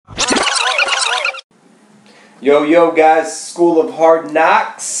Yo, yo, guys, School of Hard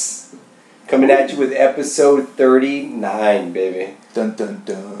Knocks. Coming at you with episode 39, baby. Dun dun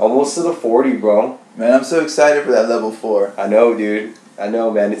dun. Almost to the 40, bro. Man, I'm so excited for that level 4. I know, dude. I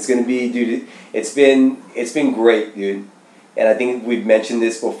know, man. It's gonna be, dude. It's been great, dude. And I think we've mentioned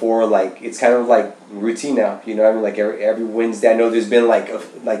this before. Like, it's kind of like routine now. You know what I mean? Like every Wednesday. I know there's been like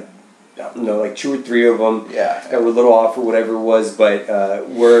 2 or 3 of them. Yeah. That were a little off or whatever it was, but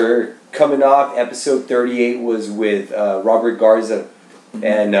we're coming off. Episode 38 was with Robert Garza,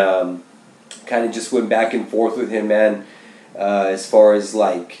 and kind of just went back and forth with him, man, as far as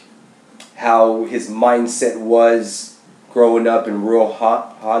like how his mindset was growing up in rural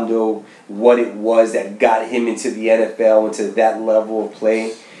Hondo, what it was that got him into the NFL, into that level of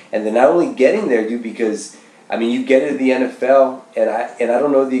play, and then not only getting there, dude, because I mean you get into the NFL, and I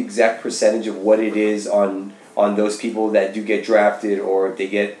don't know the exact percentage of what it is on those people that do get drafted or if they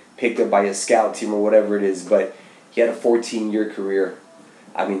get picked up by a scout team or whatever it is, but he had a 14-year career.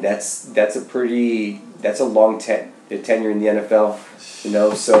 I mean, that's a long tenure in the NFL, you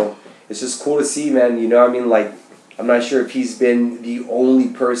know, so it's just cool to see, man, you know what I mean? Like, I'm not sure if he's been the only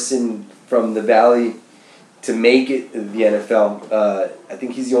person from the Valley to make it in the NFL. I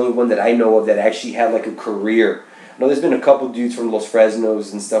think he's the only one that I know of that actually had like a career. I know there's been a couple dudes from Los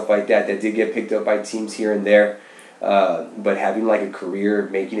Fresnos and stuff like that did get picked up by teams here and there, but having like a career,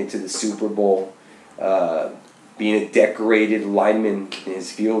 making it to the Super Bowl, being a decorated lineman in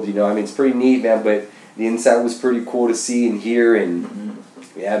his field, you know, I mean, it's pretty neat, man, but the inside was pretty cool to see and hear, and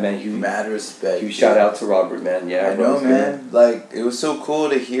yeah, man, mad respect. Huge shout out to Robert, man. Yeah, I know, man. Good. Like, it was so cool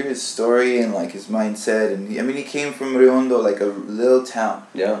to hear his story and like his mindset, and I mean, he came from Riondo, like a little town.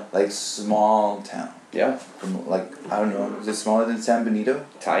 Yeah. Like small town. Yeah. From like, I don't know, is it smaller than San Benito?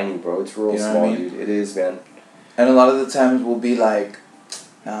 Tiny, bro. It's real small, I mean? Dude. It is, man. And a lot of the times we'll be like,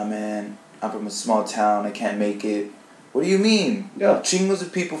 nah, man, I'm from a small town, I can't make it. What do you mean? Yeah. Chingos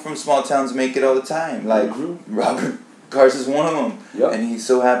of people from small towns make it all the time. Like, Robert Garza's one of them. Yep. And he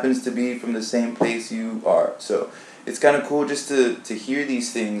so happens to be from the same place you are. So it's kind of cool just to hear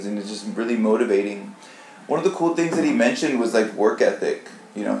these things, and it's just really motivating. One of the cool things that he mentioned was like work ethic.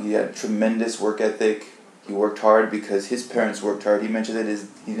 You know, he had tremendous work ethic. He worked hard because his parents worked hard. He mentioned that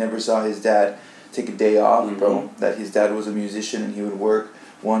he never saw his dad take a day off, bro. That his dad was a musician and he would work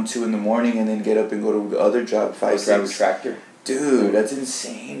 1, 2 in the morning and then get up and go to the other job 5, 6. Drive a tractor. Dude, that's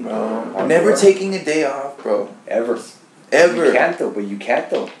insane, bro. Never taking a day off, bro. Ever. You can't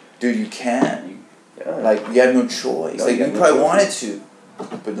though. Dude, you can. Like, you have no choice. No, like, you probably wanted to,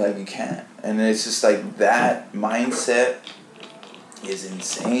 but like, you can't. And it's just like that mindset is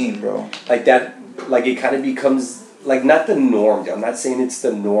insane, bro. Like that, like it kind of becomes like not the norm. I'm not saying it's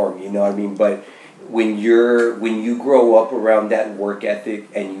the norm, you know what I mean? But when you grow up around that work ethic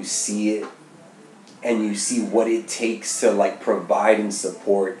and you see it, and you see what it takes to like provide and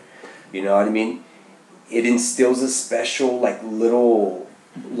support, you know what I mean? It instills a special like little,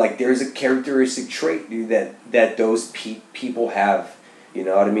 like there's a characteristic trait, dude, that those people have, you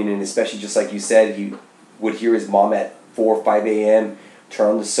know what I mean? And especially just like you said, he would hear his mom at 4 or 5 a.m. turn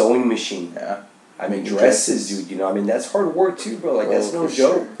on the sewing machine. Yeah. I mean, dresses, dude, you know, I mean, that's hard work too, bro. Like, that's no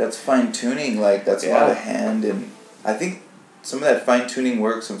joke. Sure. That's fine-tuning, like, that's a lot of hand, and I think some of that fine-tuning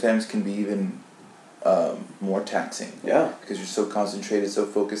work sometimes can be even more taxing. Yeah. Because you're so concentrated, so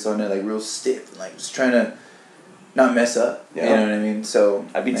focused on it, like, real stiff, like, just trying to not mess up. Yeah. You know what I mean? So,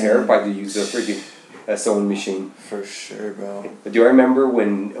 I'd be terrified to use a freaking sewing machine. For sure, bro. But do I remember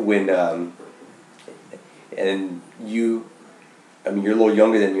when and you... I mean, you're a little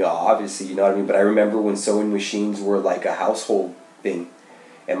younger than me, obviously, you know what I mean? But I remember when sewing machines were like a household thing.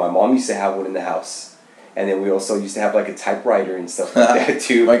 And my mom used to have one in the house. And then we also used to have like a typewriter and stuff like that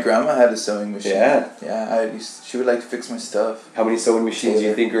too. My grandma had a sewing machine. Yeah. Yeah, she would like fix my stuff. How many sewing machines do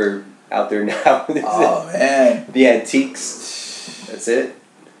you think are out there now? Oh, man. The antiques. That's it.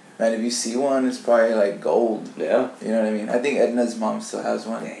 Man, if you see one, it's probably like gold. Yeah. You know what I mean? I think Edna's mom still has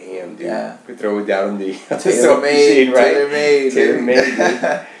one. Damn, dude. Yeah. We throw it down on the sewing machine, right? Tailor-made, dude.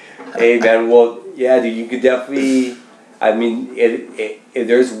 Hey, man, well, yeah, dude, you could definitely... I mean, if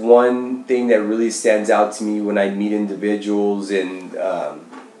there's one thing that really stands out to me when I meet individuals, and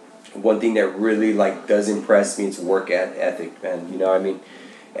one thing that really, like, does impress me, it's work ethic, man. You know what I mean?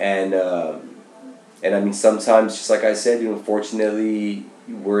 And I mean, sometimes, just like I said, you know, unfortunately,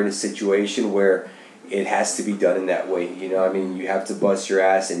 we're in a situation where it has to be done in that way, you know. I mean, you have to bust your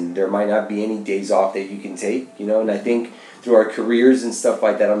ass, and there might not be any days off that you can take, you know. And I think through our careers and stuff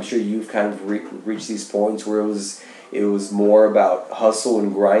like that, I'm sure you've kind of reached these points where it was more about hustle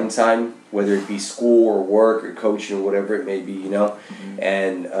and grind time, whether it be school or work or coaching or whatever it may be, you know.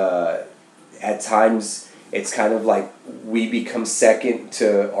 And at times it's kind of like we become second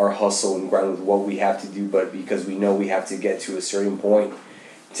to our hustle and grind with what we have to do, but because we know we have to get to a certain point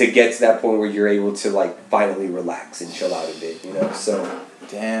to get to that point where you're able to like finally relax and chill out a bit, you know. So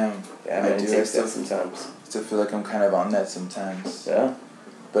damn, yeah, man, it takes that sometimes. I still feel like I'm kind of on that sometimes. Yeah.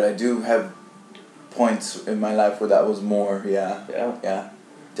 But I do have points in my life where that was more. Yeah.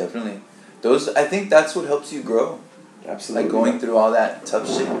 Definitely. I think that's what helps you grow. Absolutely. Like going through all that tough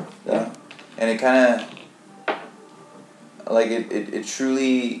shit. Yeah. And it kind of, like it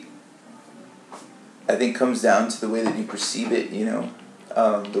truly, I think, comes down to the way that you perceive it, you know.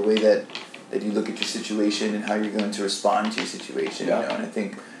 The way that you look at your situation and how you're going to respond to your situation, you know. And I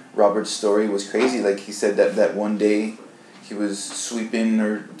think Robert's story was crazy. Like he said that one day he was sweeping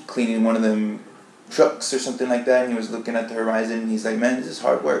or cleaning one of them trucks or something like that, and he was looking at the horizon and he's like, man, this is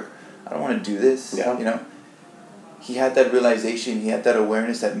hard work. I don't want to do this, you know. He had that realization, he had that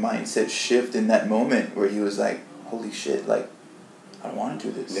awareness, that mindset shift in that moment where he was like, holy shit, like, I don't want to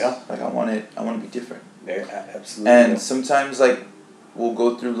do this. Yeah. Like, I want to be different. Yeah, absolutely. And sometimes, like, we'll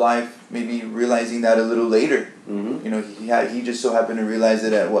go through life maybe realizing that a little later. Mm-hmm. You know, he just so happened to realize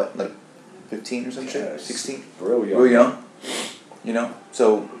it at what, like 15 or some shit? 16? Real young. You know?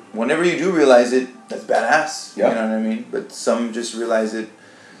 So whenever you do realize it, that's badass. Yeah. You know what I mean? But some just realize it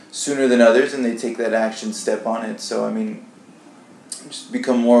sooner than others and they take that action step on it. So, I mean, just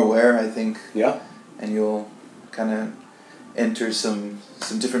become more aware, I think. Yeah. And you'll kind of enter some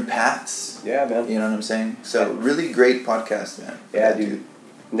different paths. Yeah, man. You know what I'm saying? So, really great podcast, man. Yeah, dude.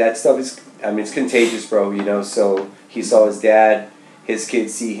 And that stuff is, I mean, it's contagious, bro, you know. So, he saw his dad, his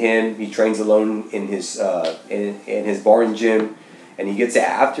kids see him, he trains alone in his in his barn gym, and he gets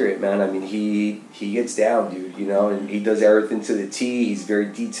after it, man. I mean, he gets down, dude, you know, and he does everything to the T. He's very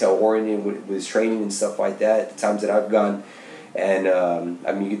detail-oriented with his training and stuff like that, the times that I've gone. And,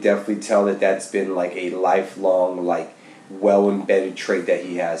 I mean, you could definitely tell that that's been, like, a lifelong, like, well-embedded trait that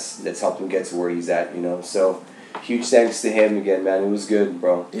he has that's helped him get to where he's at, you know. So, huge thanks to him again, man. It was good,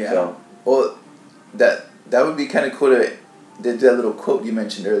 bro. Yeah. So. Well, that would be kind of cool to... that little quote you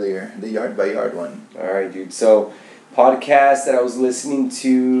mentioned earlier, the yard by yard one. All right, dude. So, podcast that I was listening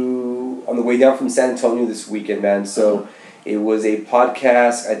to on the way down from San Antonio this weekend, man. So, it was a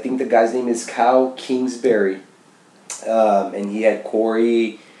podcast. I think the guy's name is Kyle Kingsbury. And he had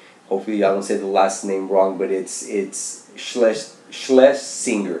Corey, hopefully I don't say the last name wrong, but it's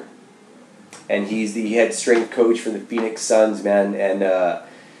Schlesinger. And he's the head strength coach for the Phoenix Suns, man. And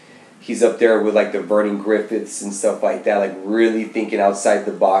he's up there with like the Vernon Griffiths and stuff like that, like really thinking outside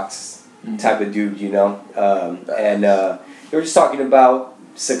the box type of dude, you know. And they were just talking about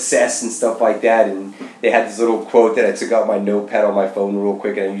success and stuff like that, and they had this little quote that I took out my notepad on my phone real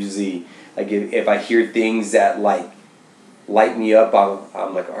quick, and I usually, like, if I hear things that like light me up,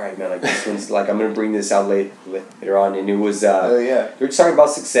 I'm like, all right, man, like this one's like, I'm gonna bring this out later on. And it was they were just talking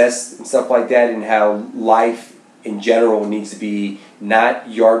about success and stuff like that, and how life in general needs to be not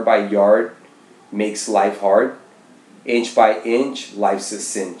yard by yard makes life hard, inch by inch life's a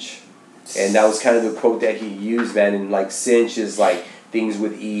cinch. And that was kind of the quote that he used, man. And like cinch is like things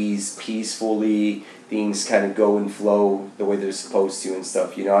with ease, peacefully, things kind of go and flow the way they're supposed to and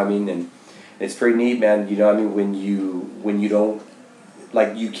stuff, you know what I mean? And it's pretty neat, man, you know what I mean, when you don't,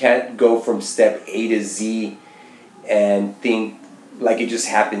 like, you can't go from step A to Z and think like it just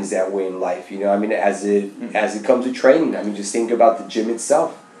happens that way in life, you know what I mean, as it comes to training. I mean, just think about the gym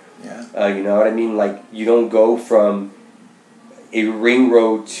itself. Yeah. You know what I mean? Like, you don't go from a ring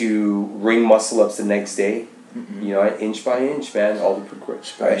row to ring muscle-ups the next day. Mm-hmm. You know, inch by inch, man, all the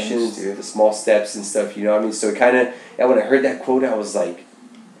progressions, the small steps and stuff, you know what I mean? So it kind of, when I heard that quote, I was like,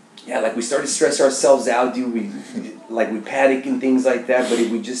 yeah, like we start to stress ourselves out, dude. We panic and things like that. But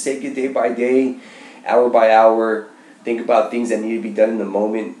if we just take it day by day, hour by hour, think about things that need to be done in the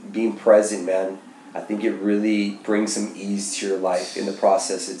moment, being present, man, I think it really brings some ease to your life in the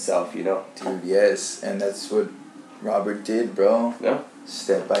process itself, you know? Dude, yes. And that's what Robert did, bro. Yeah.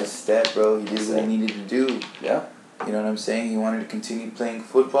 Step by step, bro. He did what he needed to do. Yeah. You know what I'm saying? He wanted to continue playing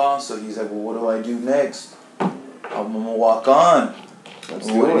football, so he's like, well, what do I do next? I'm going to walk on.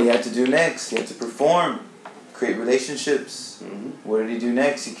 What did he have to do next? He had to perform, create relationships. Mm-hmm. What did he do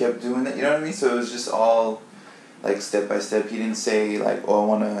next? He kept doing that. You know what I mean? So it was just all like step by step. He didn't say like, oh, I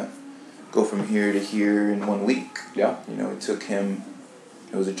want to go from here to here in 1 week. Yeah. You know, it took him,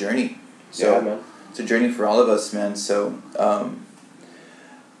 it was a journey. So yeah, man. It's a journey for all of us, man. So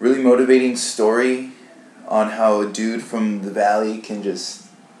really motivating story on how a dude from the valley can just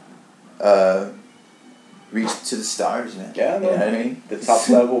reach to the stars, man. Yeah, man. You know what I mean? The top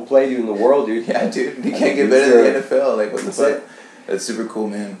level play, dude, in the world, dude. Yeah, dude. You can't get better than the NFL. Like, what the fuck? That's super cool,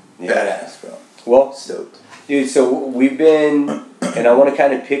 man. Yeah. Badass, bro. Well, Stoked. dude, so we've been, and I want to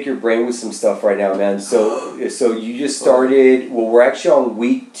kind of pick your brain with some stuff right now, man. So you just started. Well, we're actually on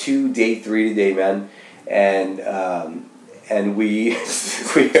week 2, day 3 today, man, and we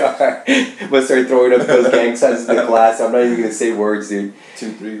are. I'm gonna start throwing up those gang signs in the class. I'm not even gonna say words, dude.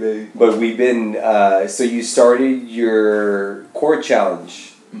 2, 3, baby. But we've been. So you started your core challenge.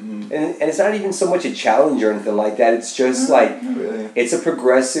 Mm-hmm. And it's not even so much a challenge or anything like that. It's just like really. It's a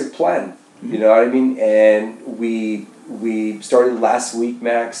progressive plan. Mm-hmm. You know what I mean? And we started last week,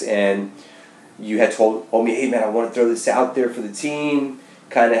 Max, and you had told me, hey man, I want to throw this out there for the team,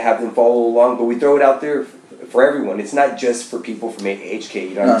 kind of have them follow along. But we throw it out there for everyone. It's not just for people from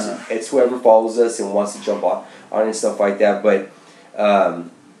HK. You know, what I mean? It's whoever follows us and wants to jump on and stuff like that. But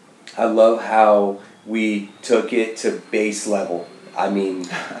I love how we took it to base level. I mean,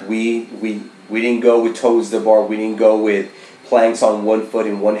 we didn't go with toes to the bar. We didn't go with planks on one foot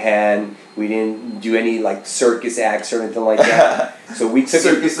and one hand. We didn't do any like circus acts or anything like that. So we took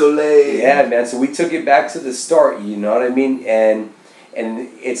Circus Soleil. Yeah, man. So we took it back to the start. You know what I mean? And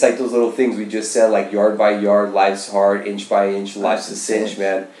it's like those little things we just said, like yard by yard, life's hard, inch by inch, life's a cinch,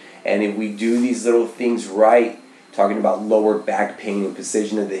 man. And if we do these little things right, talking about lower back pain and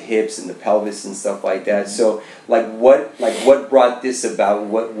position of the hips and the pelvis and stuff like that. So what brought this about?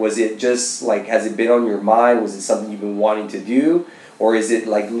 What was it? Just like, has it been on your mind? Was it something you've been wanting to do, or is it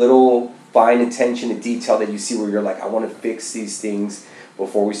like little fine attention to detail that you see where you're like, I want to fix these things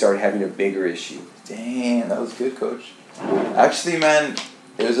before we start having a bigger issue? Damn, that was good, coach. Actually, man,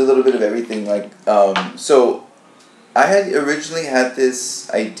 it was a little bit of everything. Like, so I had originally had this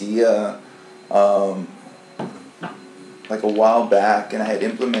idea, like a while back, and I had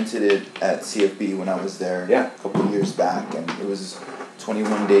implemented it at CFB when I was there a couple of years back, and it was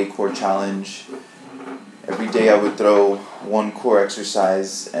 21-day core challenge. Every day I would throw one core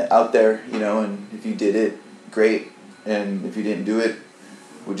exercise out there, you know, and if you did it, great, and if you didn't do it,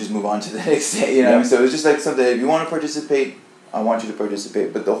 we'd just move on to the next day, you know. Yeah. So it was just like something, if you want to participate, I want you to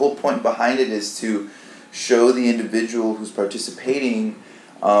participate, but the whole point behind it is to show the individual who's participating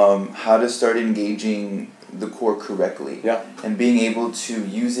how to start engaging the core correctly, and being able to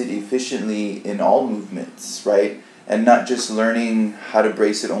use it efficiently in all movements, right? And not just learning how to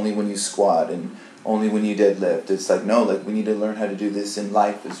brace it only when you squat and only when you deadlift. It's like, no, like we need to learn how to do this in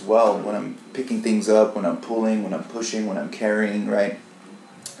life as well, when I'm picking things up, when I'm pulling, when I'm pushing, when I'm carrying, right?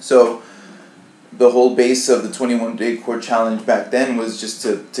 So the whole base of the 21-day core challenge back then was just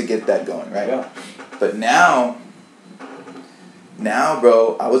to get that going, right? Yeah. But now,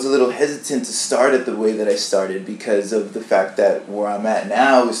 bro, I was a little hesitant to start it the way that I started because of the fact that where I'm at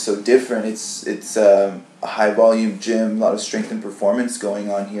now is so different. It's a high volume gym, a lot of strength and performance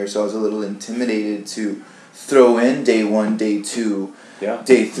going on here. So I was a little intimidated to throw in day 1, day 2,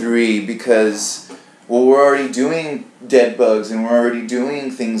 day 3 because, well, we're already doing dead bugs and we're already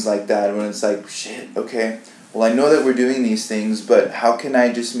doing things like that. When it's like, shit, okay, well, I know that we're doing these things, but how can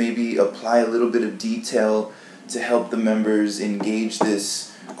I just maybe apply a little bit of detail to help the members engage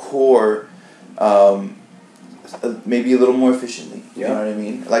this core maybe a little more efficiently. You know what I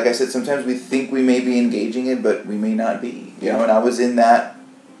mean? Like I said, sometimes we think we may be engaging it, but we may not be. You know, and I was in that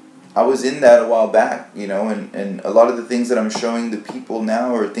a while back, you know, and a lot of the things that I'm showing the people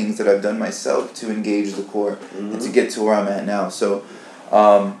now are things that I've done myself to engage the core and to get to where I'm at now. So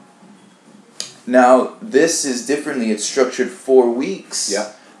now this is differently. It's structured 4 weeks.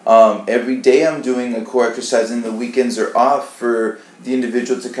 Every day I'm doing a core exercise and the weekends are off for the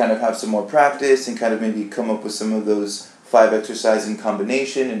individual to kind of have some more practice and kind of maybe come up with some of those 5 exercises in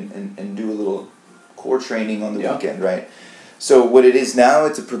combination and do a little core training on the weekend, right? So what it is now,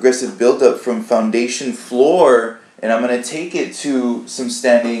 it's a progressive build-up from foundation floor, and I'm going to take it to some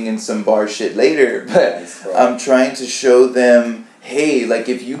standing and some bar shit later, but I'm trying to show them, hey, like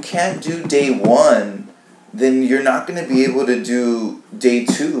if you can't do day 1, then you're not going to be able to do day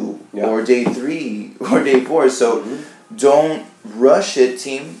 2 or day 3 or day 4. So don't rush it,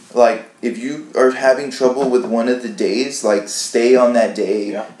 team. Like if you are having trouble with one of the days, like stay on that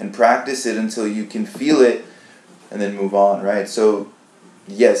day and practice it until you can feel it and then move on, right? So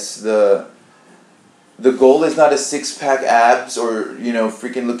yes, the goal is not a 6-pack abs or, you know,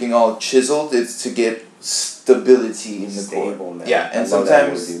 freaking looking all chiseled. It's to get stability in the core. Man. Yeah, and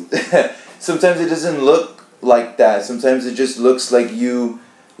sometimes sometimes it doesn't look like that. Sometimes it just looks like you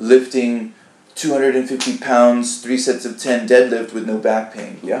lifting 250 pounds, 3 sets of 10 deadlift with no back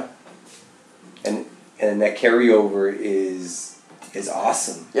pain. Yeah. And that carryover is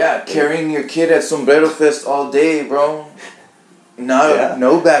awesome. Yeah, carrying your kid at Sombrero Fest all day, bro.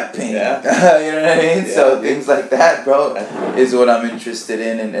 no back pain. Yeah. You know what I mean? Yeah, So dude. things like that, bro, is what I'm interested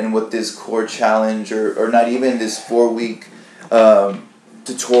in, and what this core challenge, or not even this 4-week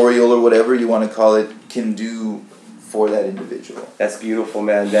tutorial or whatever you want to call it, can do for that individual. That's beautiful,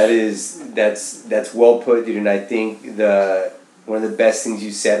 man. That's well put, dude. And I think one of the best things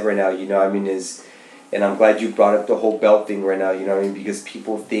you said right now, you know, I mean, is, and I'm glad you brought up the whole belt thing right now, you know what I mean, because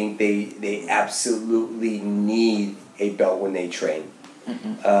people think they absolutely need a belt when they train.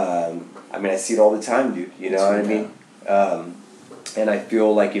 I mean, I see it all the time, dude. You know what I mean? And I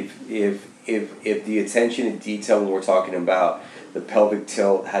feel like if the attention to detail when we're talking about the pelvic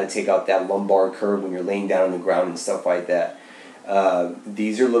tilt, how to take out that lumbar curve when you're laying down on the ground and stuff like that,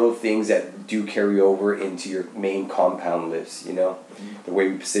 these are little things that do carry over into your main compound lifts, you know? The way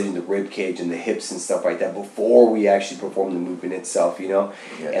we position the rib cage and the hips and stuff like that before we actually perform the movement itself, you know?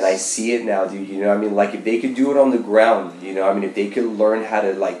 Yes. And I see it now, dude, you know what I mean? Like, if they could do it on the ground, you know, I mean, if they could learn how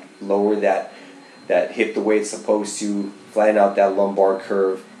to, like, lower that hip the way it's supposed to, flatten out that lumbar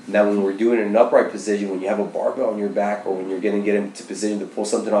curve. Now, when we're doing it in an upright position, when you have a barbell on your back, or when you're going to get into position to pull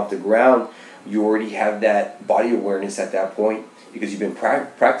something off the ground, you already have that body awareness at that point because you've been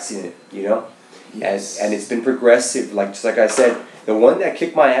practicing it, you know? Yes. And it's been progressive. Like, just like I said, the one that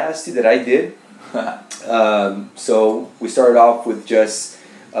kicked my ass, dude, that I did, so we started off with just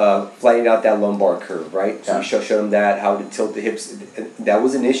flattening out that lumbar curve, right? So we showed them that, how to tilt the hips. That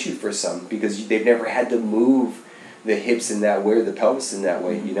was an issue for some because they've never had to move the hips in that way or the pelvis in that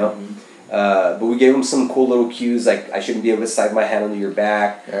way, you know? But we gave them some cool little cues, like I shouldn't be able to slide my hand under your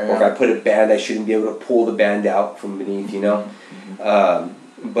back, or if I put a band, I shouldn't be able to pull the band out from beneath, you know?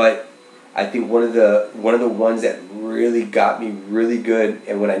 But I think one of the ones that really got me really good,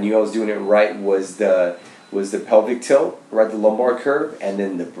 and when I knew I was doing it right, was the pelvic tilt, right, the lumbar curve, and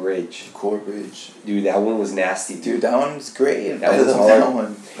then the bridge. Core bridge. Dude, that one was nasty, dude. Dude, that one's great. That was hard. That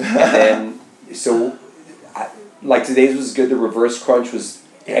one. And then, so, like today's was good. The reverse crunch was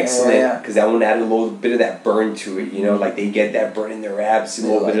excellent because that one added a little bit of that burn to it, you know, like they get that burn in their abs, a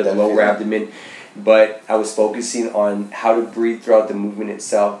little bit of the lower abdomen. But I was focusing on how to breathe throughout the movement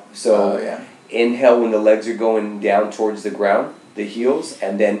itself. So inhale when the legs are going down towards the ground, the heels,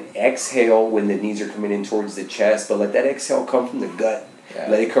 and then exhale when the knees are coming in towards the chest. But let that exhale come from the gut.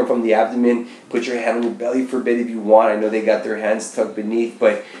 Let it come from the abdomen. Put your hand on your belly for a bit if you want. I know they got their hands tucked beneath,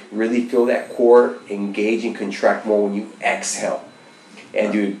 but really feel that core engage and contract more when you exhale.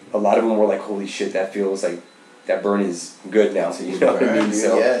 And dude, a lot of them were like, holy shit, that feels like that burn is good now. So you know what I mean?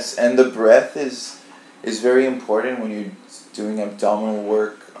 So, yes, and the breath is very important when you're doing abdominal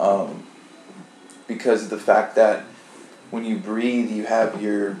work, because of the fact that when you breathe, you have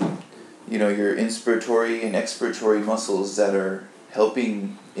your inspiratory and expiratory muscles that are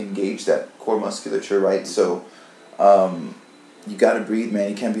helping engage that core musculature, right? So you got to breathe, man.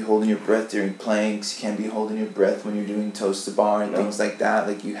 You can't be holding your breath during planks. You can't be holding your breath when you're doing toes to bar and things like that.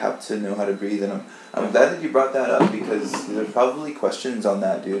 Like, you have to know how to breathe. And I'm glad that you brought that up because there's probably questions on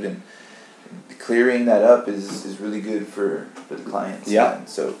that, dude. And clearing that up is really good for the clients. Yeah. Man.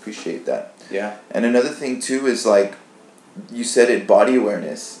 So appreciate that. Yeah. And another thing, too, is like, you said it, body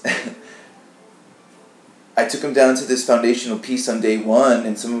awareness. I took them down to this foundational piece on day one,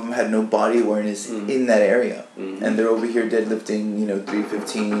 and some of them had no body awareness in that area. And they're over here deadlifting,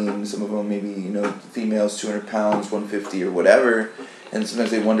 315, some of them maybe, females 200 pounds, 150 or whatever. And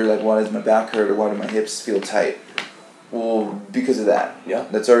sometimes they wonder, like, why does my back hurt or why do my hips feel tight? Well, because of that. Yeah.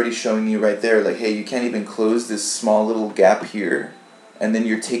 That's already showing you right there, like, hey, you can't even close this small little gap here. And then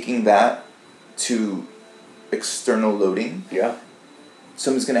you're taking that to external loading. Yeah.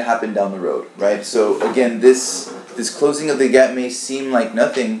 Something's going to happen down the road, right? So again, this closing of the gap may seem like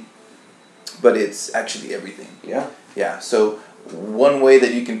nothing, but it's actually everything. Yeah. Yeah. So one way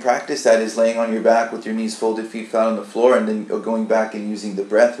that you can practice that is laying on your back with your knees folded, feet flat on the floor, and then going back and using the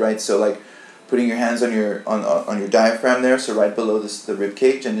breath, right? So like putting your hands on your diaphragm there, so right below the rib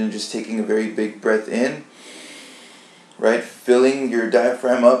cage, and then just taking a very big breath in, right? Filling your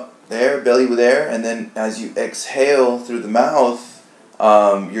diaphragm up there, belly with air, and then as you exhale through the mouth,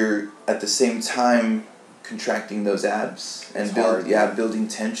 you're at the same time contracting those abs and building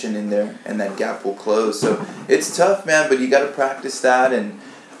tension in there, and that gap will close. So it's tough, man, but you got to practice that, and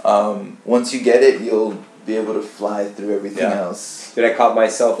once you get it, you'll be able to fly through everything else. But I caught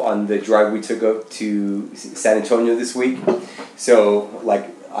myself on the drive we took up to San Antonio this week. So like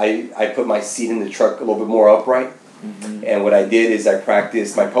I put my seat in the truck a little bit more upright, and what I did is I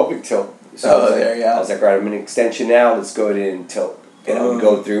practiced my pelvic tilt. So I was like, all right, I'm in extension now. Let's go ahead and tilt. And I would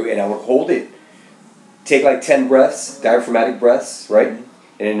go through, and I would hold it. Take like 10 breaths, diaphragmatic breaths, right?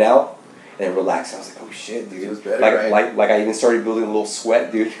 In and out. then relax. I was like, oh shit, dude. Feels better, like I even started building a little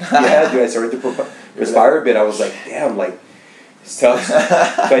sweat, dude. Yeah, dude. I started to perspire a bit. I was like, damn, like it's tough.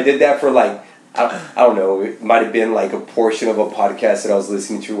 So I did that for like I don't know. It might have been like a portion of a podcast that I was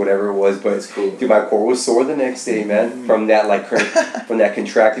listening to, whatever it was. But it's cool. Dude, my core was sore the next day, man, from that from that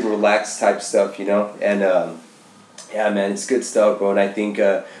contracted, relaxed type stuff, you know. And yeah, man, it's good stuff, bro. And I think,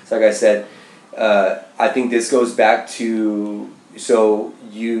 so like I said, I think this goes back to. So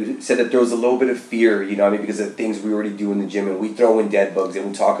you said that there was a little bit of fear, you know, I mean, because of things we already do in the gym, and we throw in dead bugs and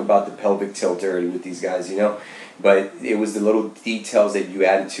we talk about the pelvic tilt already with these guys, you know, but it was the little details that you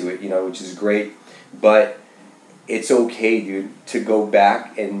added to it, you know, which is great. But it's okay, dude, to go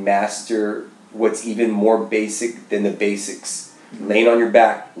back and master what's even more basic than the basics. Laying on your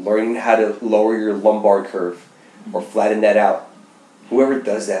back, learning how to lower your lumbar curve or flatten that out. Whoever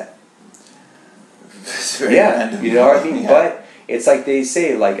does that. Yeah, random. You know what I mean? Yeah. But it's like they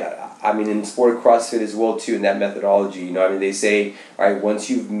say, like, I mean, in the sport of CrossFit as well, too, in that methodology, you know, I mean, they say, all right, once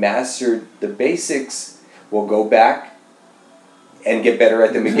you've mastered the basics, we'll go back and get better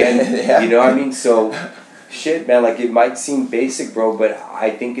at them again. Yeah. You know what I mean? So, shit, man, like, it might seem basic, bro, but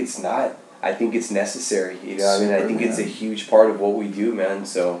I think it's not. I think it's necessary, you know what I mean? I think it's a huge part of what we do, man,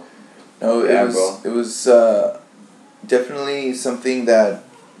 so. No, it was definitely something that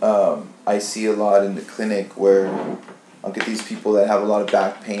I see a lot in the clinic, where I'll get these people that have a lot of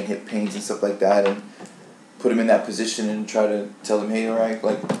back pain, hip pains and stuff like that, and put them in that position and try to tell them, hey, all right,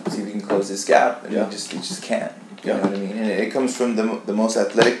 like, see if you can close this gap, and you just can't. You know what I mean? And it comes from the most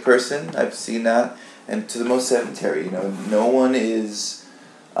athletic person, I've seen that, and to the most sedentary. You know, no one is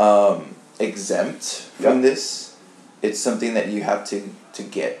exempt from this. It's something that you have to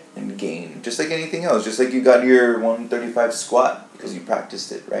get and gain, just like anything else. Just like you got your 135 squat because you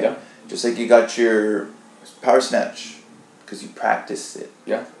practiced it, right? Yeah. Just like you got your power snatch because you practiced it.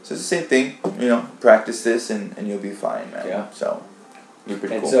 Yeah. So it's the same thing, you know. Practice this and you'll be fine, man. Yeah. So.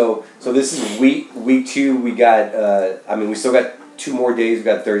 And cool. So this is week 2. We got I mean, we still got 2 more days. We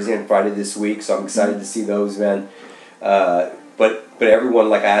got Thursday and Friday this week, so I'm excited to see those, man. But everyone,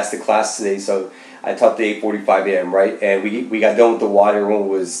 like, I asked the class today, so I taught the 8:45 a.m., right? And we got done with the water. Everyone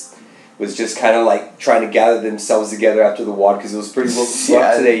was just kind of like trying to gather themselves together after the water because it was pretty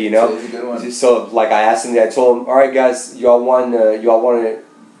rough today, you know. It's a good one. So like I asked them, I told them, all right, guys, y'all want to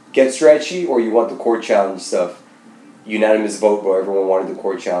get stretchy or you want the core challenge stuff? Unanimous vote, bro. Everyone wanted the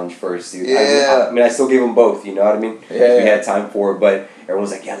core challenge first, dude. Yeah. I mean, I still gave them both, you know what I mean? Yeah. We had time for it, but everyone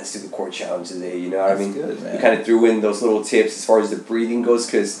was like, yeah, let's do the core challenge today, you know what I mean? Good, man. We kind of threw in those little tips as far as the breathing goes,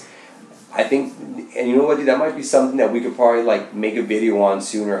 because I think, and you know what, dude, that might be something that we could probably like make a video on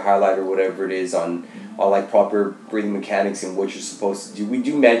soon or highlight or whatever it is on like proper breathing mechanics and what you're supposed to do. We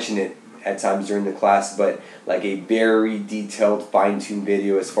do mention it at times during the class, but like a very detailed, fine-tuned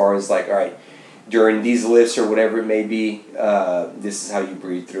video as far as like, all right, during these lifts or whatever it may be, this is how you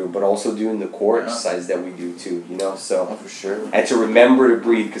breathe through. But also doing the core exercise that we do too, you know. So for sure. And to remember to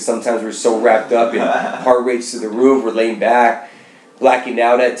breathe, because sometimes we're so wrapped up in heart rates to the roof, we're laying back, blacking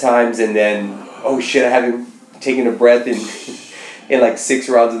out at times, and then oh shit, I haven't taken a breath in like 6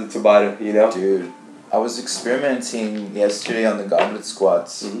 rounds of the Tabata, you know. Dude, I was experimenting yesterday on the goblet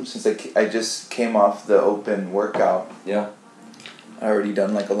squats since I just came off the open workout. Yeah. I already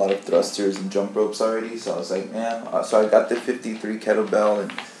done like a lot of thrusters and jump ropes already, so I was like, yeah. So I got the 53 kettlebell,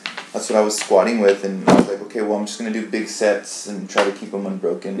 and that's what I was squatting with, and I was like, okay, well, I'm just gonna do big sets and try to keep them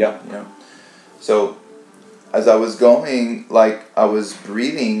unbroken. Yeah. You know. So as I was going, like, I was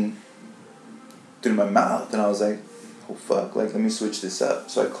breathing through my mouth, and I was like, oh fuck, like, let me switch this up.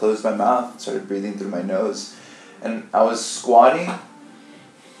 So I closed my mouth and started breathing through my nose, and I was squatting,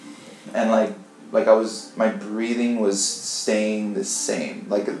 and like my breathing was staying the same,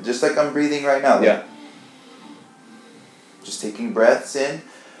 like, just like I'm breathing right now, like, just taking breaths in,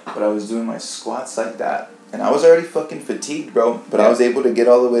 but I was doing my squats like that, and I was already fucking fatigued, bro, but I was able to get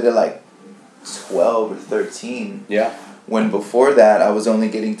all the way to like 12 or 13. Yeah. When before that, I was only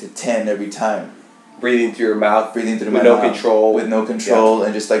getting to 10 every time. Breathing through your mouth. Breathing through my mouth. With no control,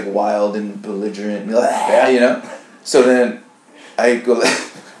 and just like wild and belligerent, you know? So then I go like...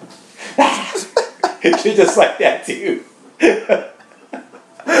 You're just like that too. Sorry,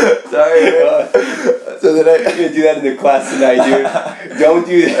 man. So then you're gonna do that in the class tonight, dude. Don't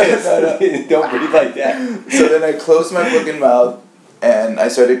do this. No. Don't breathe like that. So then I closed my fucking mouth and I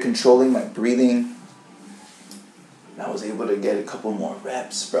started controlling my breathing. And I was able to get a couple more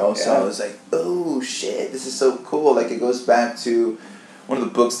reps, bro. Yeah. So I was like, oh shit, this is so cool. Like, it goes back to one of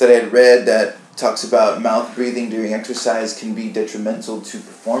the books that I had read that talks about mouth breathing during exercise can be detrimental to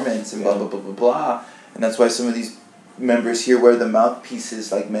performance and blah, blah, blah, blah, blah. And that's why some of these members here wear the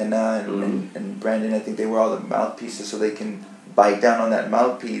mouthpieces, like Mena and Brandon. I think they wear all the mouthpieces so they can bite down on that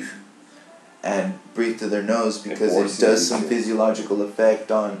mouthpiece and breathe through their nose, because it does some physiological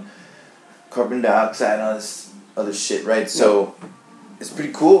effect on carbon dioxide and all this other shit, right? So it's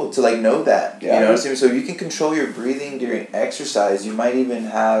pretty cool to like know that. Yeah. You know what I'm saying? So if you can control your breathing during exercise, you might even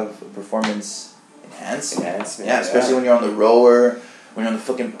have a performance enhancement. Yeah, especially when you're on the rower, when you're on the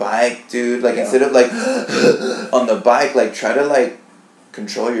fucking bike, dude. Like instead of like on the bike, like try to like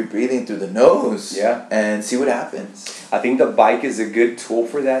control your breathing through the nose. Yeah. And see what happens. I think the bike is a good tool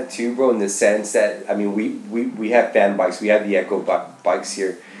for that too, bro, in the sense that, I mean, we have fan bikes. We have the Echo bikes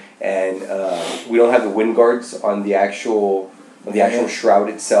here. And we don't have the wind guards on the actual shroud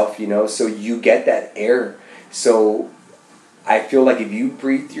itself, you know? So you get that air. So I feel like if you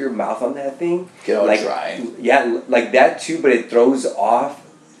breathe through your mouth on that thing, get all like, dry. Yeah, like that too, but it throws off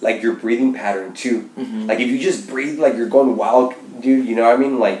like your breathing pattern too. Mm-hmm. Like if you just breathe like you're going wild, dude, you know what I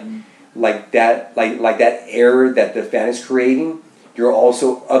mean? Like that air that the fan is creating, you're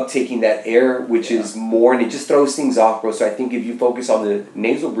also uptaking that air, which is more, and it just throws things off, bro. So I think if you focus on the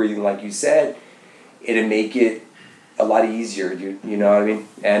nasal breathing, like you said, it'll make it a lot easier, dude. You know what I mean?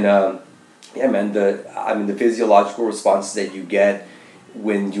 And yeah, man, the physiological responses that you get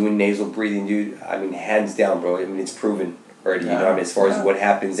when doing nasal breathing, dude, I mean, hands down, bro. I mean, it's proven already, you know what I mean, as far as what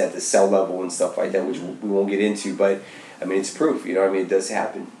happens at the cell level and stuff like that, which we won't get into, but I mean, it's proof, you know what I mean? It does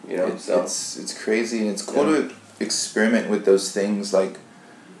happen, you know? It's crazy, and it's cool to experiment with those things, like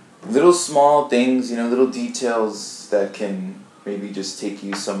little small things, you know, little details that can maybe just take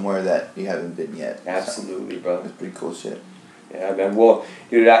you somewhere that you haven't been yet. Absolutely, bro. It's pretty cool shit. Yeah, man. Well,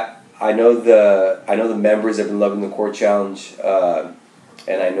 dude, I know the members have been loving the core challenge,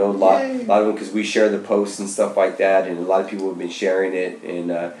 and I know a lot of them because we share the posts and stuff like that, and a lot of people have been sharing it,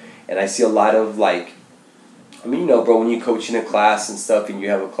 and I see a lot of like, I mean, you know, bro, when you coach in a class and stuff, and you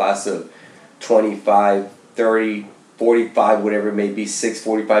have a class of 25, 30, 45, whatever it may be,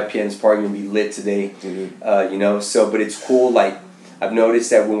 6:45 p.m. is probably gonna be lit today. You know, so but it's cool. Like I've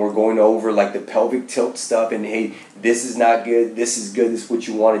noticed that when we're going over like the pelvic tilt stuff, and hey, this is not good, this is good, this is what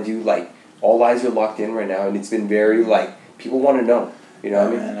you want to do. Like all eyes are locked in right now, and it's been very like people want to know. You know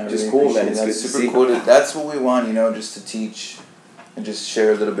what I mean? Man, just really cool, man. It's that's good super to see. cool. That's what we want, you know, just to teach and just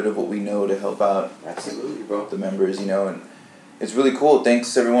share a little bit of what we know to help out. Absolutely, bro. The members, you know, and it's really cool.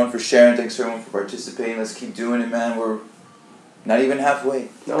 Thanks everyone for sharing. Thanks everyone for participating. Let's keep doing it, man. We're not even halfway.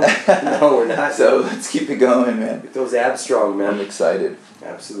 No, we're not. So let's keep it going, man. Get those abs strong, man. I'm excited.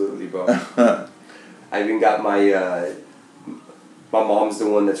 Absolutely, bro. I even got my mom's the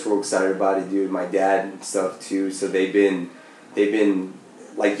one that's real excited about it, dude. My dad and stuff too. So they've been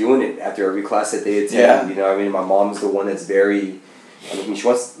like doing it after every class that they attend. Yeah. You know what I mean? My mom's the one that's very, I mean, she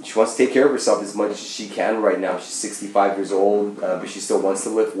wants to take care of herself as much as she can right now. She's 65 years old, but she still wants to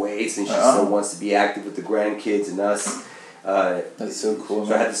lift weights, and she still wants to be active with the grandkids and us. That's so cool,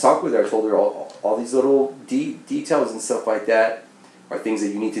 So I had to talk with her. I told her all these little details and stuff like that are things that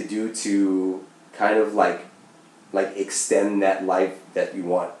you need to do to kind of like extend that life that you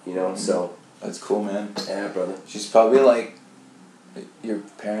want, you know? So that's cool, man. Yeah, brother. She's probably like, your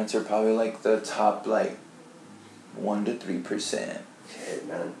parents are probably like the top like 1 to 3%. Shit,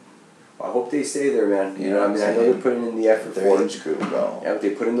 man. Well, I hope they stay there, man. You know what I mean? I'm I know they're putting in the effort their for age it. group, bro. Yeah, but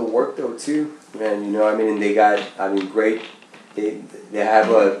they put in the work though too, man. You know what I mean? And they got, I mean, great. They have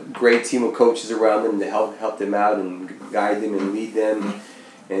a great team of coaches around them to help them out and guide them and lead them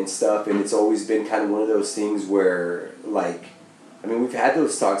and stuff. And it's always been kind of one of those things where, like, I mean, we've had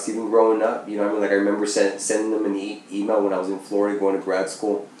those talks even growing up. You know what I mean? Like, I remember sending them an email when I was in Florida going to grad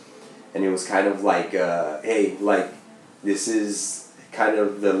school. And it was kind of like, hey, like, this is kind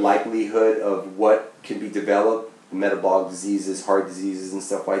of the likelihood of what can be developed, metabolic diseases, heart diseases, and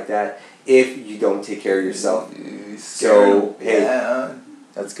stuff like that, if you don't take care of yourself. So, hey,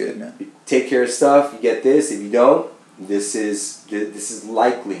 that's good, man. Take care of stuff. You get this. If you don't, this is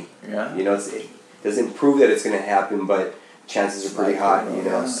likely. Yeah. You know, it doesn't prove that it's going to happen, but chances are pretty high. You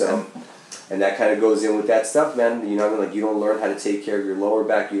know, so. And that kind of goes in with that stuff, man. You know what I mean? Like, you don't learn how to take care of your lower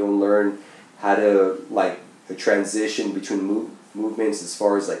back. You don't learn how to, like, transition between movements as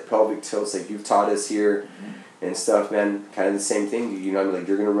far as, like, pelvic tilts, like you've taught us here and stuff, man. Kind of the same thing. You know what I mean? Like,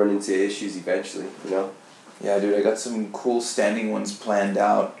 you're going to run into issues eventually, you know? Yeah, dude, I got some cool standing ones planned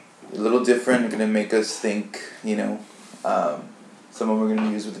out. A little different. Going to make us think, you know. Some of them we're going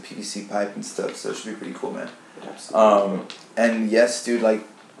to use with the PVC pipe and stuff, so it should be pretty cool, man. Absolutely. And yes, dude, like,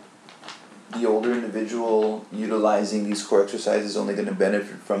 the older individual utilizing these core exercises is only going to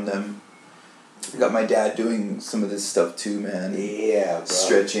benefit from them. I got my dad doing some of this stuff too, man. Yeah, bro.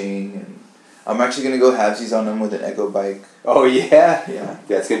 Stretching. And I'm actually gonna go halvesies on him with an Echo bike. Oh yeah. Yeah.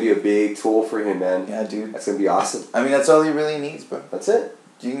 That's gonna be a big tool for him, man. Yeah, dude. That's gonna be awesome. I mean, that's all he really needs, bro. That's it.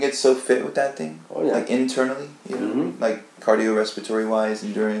 You can get so fit with that thing. Oh yeah. Like internally, you know, like cardiorespiratory wise,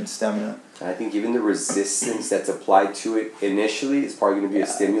 endurance, stamina. And I think even the resistance that's applied to it initially is probably gonna be a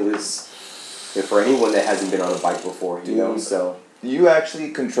stimulus for anyone that hasn't been on a bike before. You know, so. You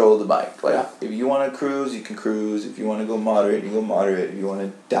actually control the bike. Like, Yeah. if you want to cruise, you can cruise. If you want to go moderate, you go moderate. If you want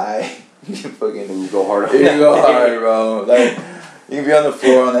to die, you fucking... And you go hard. You go hard, bro. Like, you can be on the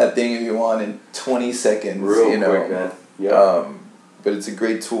floor on that thing if you want in 20 seconds. Real you know? quick, man. Yeah. But it's a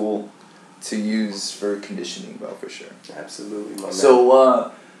great tool to use for conditioning, bro, for sure. Absolutely, my man.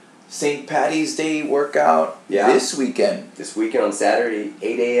 So, St. Patty's Day workout this weekend. This weekend on Saturday,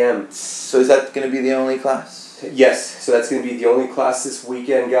 8 a.m. So is that going to be the only class? Yes, so that's going to be the only class this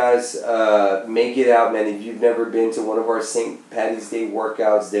weekend, guys. Make it out, man. If you've never been to one of our St. Patty's Day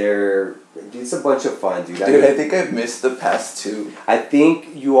workouts, it's a bunch of fun, dude. Dude, I think I've missed the past two. I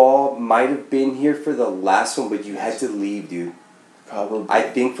think you all might have been here for the last one, but you had to leave, dude. Probably. I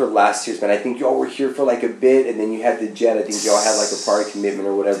think for last year's, man. I think y'all were here for like a bit, and then you had the jet. I think y'all had like a prior commitment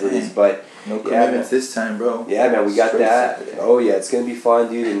or whatever it is, but... No commitments this time, bro. Yeah, man, we got Straight that. Saturday. Oh, yeah, it's going to be fun,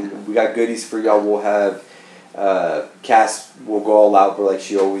 dude, and we got goodies for y'all. We'll have... Cass will go all out, but like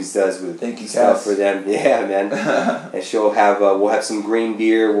she always does with stuff Cass. for them. Yeah, man. And she'll have we'll have some green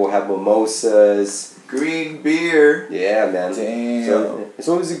beer. We'll have mimosas. Green beer. Yeah, man. Damn. So it's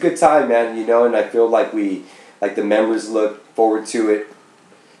always a good time, man. You know, and I feel like the members look forward to it,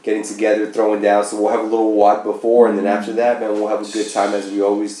 getting together, throwing down. So we'll have a little WOD before, and then after that, man, we'll have a good time as we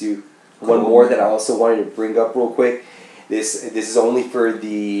always do. Cool. One more that I also wanted to bring up real quick. This is only for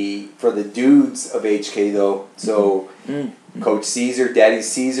the dudes of HK though. So Coach Caesar, Daddy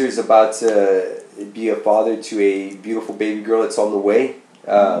Caesar is about to be a father to a beautiful baby girl that's on the way.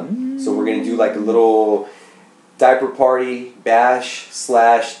 So we're gonna do like a little diaper party, bash /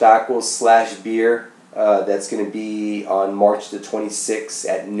 tacos / beer. That's gonna be on March the 26th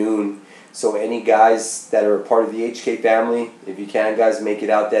at noon. So any guys that are a part of the HK family, if you can, guys, make it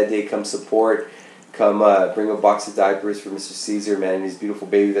out that day. Come support. Come bring a box of diapers for Mr. Caesar, man, and his beautiful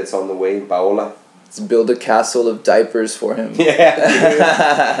baby that's on the way, Paola. Let's build a castle of diapers for him. Yeah, dude.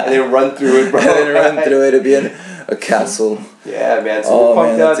 And then run through it, bro. And then run through it. It'll be a castle. Yeah, man. So we're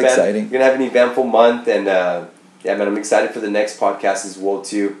pumped up, man. Exciting. We're going to have an eventful month, and yeah, man, I'm excited for the next podcast as well,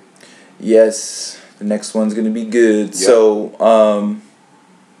 too. Yes, the next one's going to be good. Yep. So,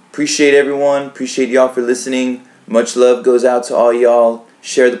 appreciate everyone. Appreciate y'all for listening. Much love goes out to all y'all.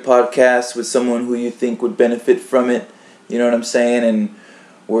 Share the podcast with someone who you think would benefit from it. You know what I'm saying? And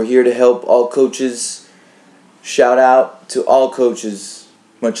we're here to help all coaches. Shout out to all coaches.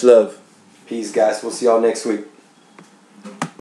 Much love. Peace, guys. We'll see y'all next week.